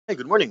Hey,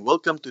 good morning.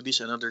 Welcome to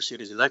this another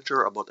series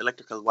lecture about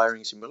electrical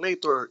wiring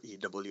simulator or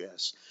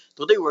EWS.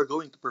 Today we're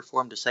going to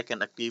perform the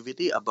second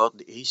activity about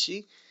the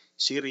AC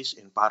series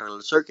in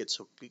parallel circuits.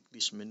 So click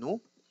this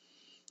menu,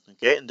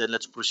 okay, and then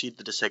let's proceed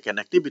to the second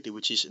activity,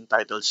 which is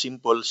entitled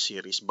Simple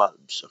Series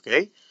Bulbs.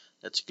 Okay,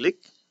 let's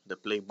click the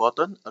play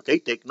button. Okay,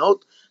 take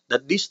note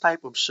that this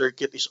type of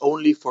circuit is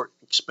only for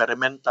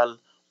experimental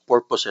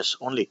purposes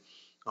only.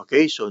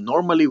 Okay, so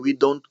normally we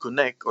don't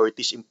connect, or it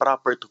is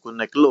improper to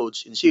connect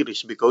loads in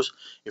series, because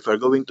if we're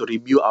going to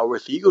review our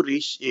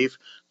theories, if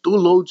two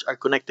loads are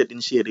connected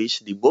in series,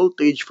 the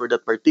voltage for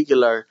that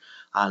particular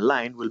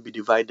line will be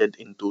divided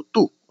into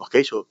two.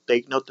 Okay, so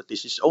take note that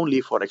this is only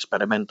for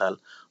experimental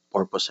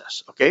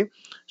purposes. Okay,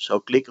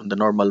 so click on the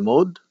normal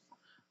mode.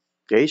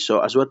 Okay, so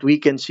as what we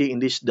can see in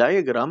this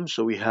diagram,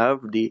 so we have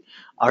the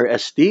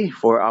RST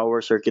for our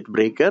circuit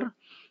breaker,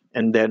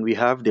 and then we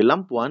have the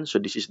lamp 1. So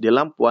this is the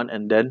lamp 1,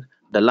 and then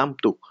the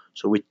lamp 2.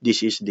 So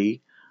this is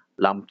the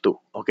lamp 2.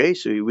 Okay,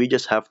 so we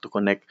just have to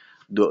connect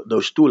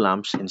those two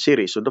lamps in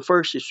series. So the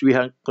first is we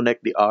have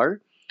connect the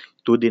R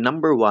to the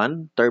number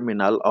 1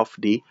 terminal of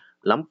the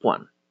lamp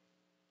 1.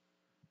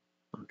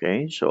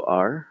 Okay, so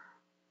R,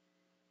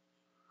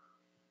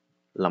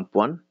 lamp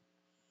 1.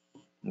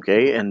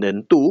 Okay, and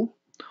then 2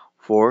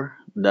 for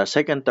the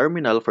second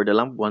terminal for the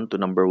lamp 1 to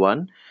number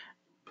 1.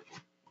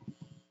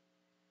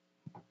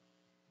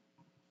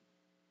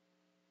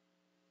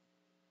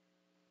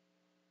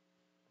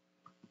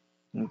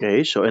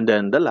 Okay, so and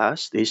then the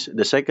last is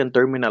the second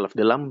terminal of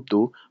the lamp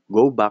 2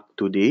 go back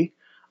to the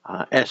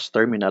S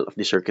terminal of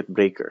the circuit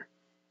breaker.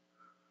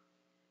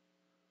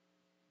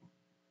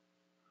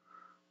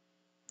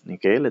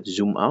 Okay, let's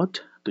zoom out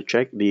to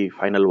check the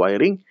final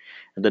wiring.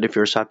 And then if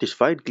you're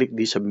satisfied, click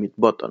the submit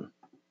button.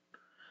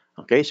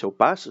 Okay, so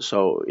pass.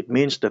 So it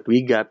means that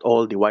we got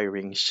all the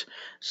wirings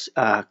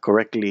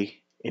correctly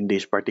in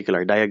this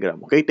particular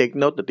diagram. Okay, take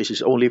note that this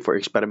is only for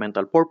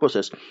experimental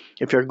purposes.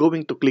 If you're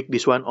going to click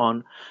this one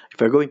on,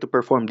 if you're going to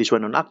perform this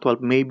one on actual,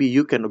 maybe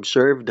you can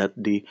observe that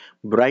the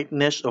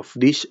brightness of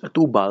these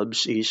two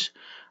bulbs is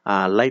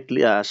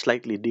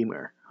slightly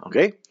dimmer.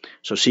 Okay,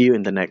 so see you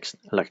in the next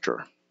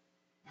lecture.